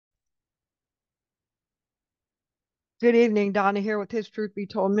Good evening, Donna here with His Truth Be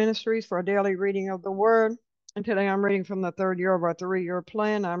Told Ministries for a daily reading of the Word. And today I'm reading from the third year of our 3-year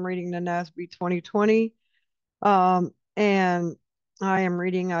plan. I'm reading the NASB 2020, and I am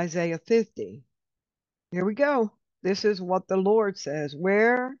reading Isaiah 50. Here we go. This is what the Lord says.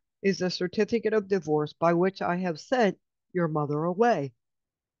 Where is the certificate of divorce by which I have sent your mother away?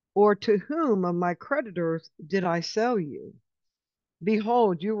 Or to whom of my creditors did I sell you?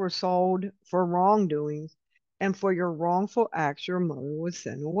 Behold, you were sold for wrongdoings, and for your wrongful acts your mother was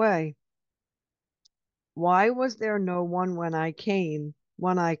sent away. Why was there no one when I came?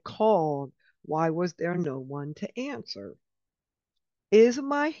 When I called, why was there no one to answer? Is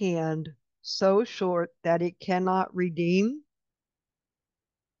my hand so short that it cannot redeem?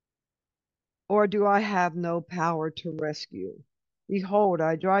 Or do I have no power to rescue? Behold,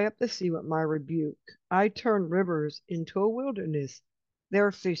 I dry up the sea with my rebuke. I turn rivers into a wilderness.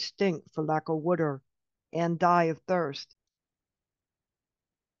 Their fish stink for lack of water and die of thirst.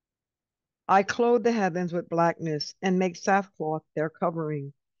 I clothe the heavens with blackness and make sackcloth their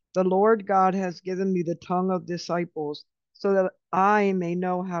covering. The Lord God has given me the tongue of disciples, so that I may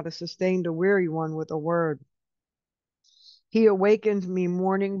know how to sustain the weary one with a word. He awakens me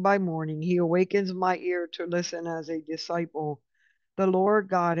morning by morning. He awakens my ear to listen as a disciple. The Lord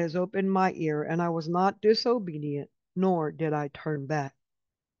God has opened my ear, and I was not disobedient, nor did I turn back.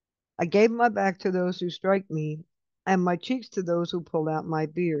 I gave my back to those who strike me, and my cheeks to those who pull out my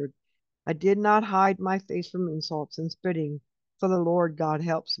beard. I did not hide my face from insults and spitting, for the Lord God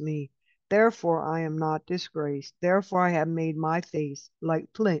helps me. Therefore I am not disgraced. Therefore I have made my face like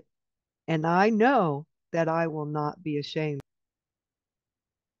flint, and I know that I will not be ashamed.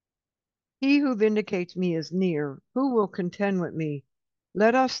 He who vindicates me is near. Who will contend with me?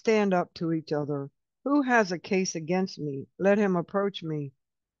 Let us stand up to each other. Who has a case against me? Let him approach me.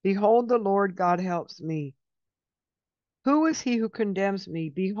 Behold, the Lord God helps me. Who is he who condemns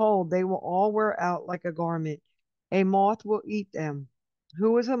me? Behold, they will all wear out like a garment. A moth will eat them.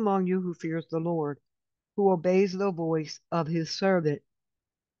 Who is among you who fears the Lord, who obeys the voice of his servant,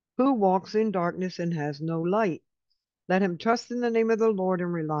 who walks in darkness and has no light? Let him trust in the name of the Lord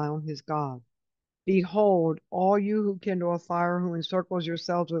and rely on his God. Behold, all you who kindle a fire, who encircles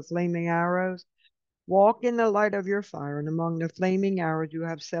yourselves with flaming arrows, walk in the light of your fire, and among the flaming arrows you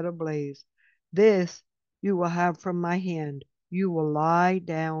have set ablaze. This you will have from my hand. You will lie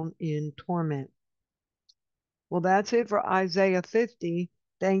down in torment. Well, that's it for Isaiah 50.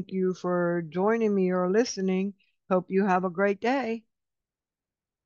 Thank you for joining me or listening. Hope you have a great day.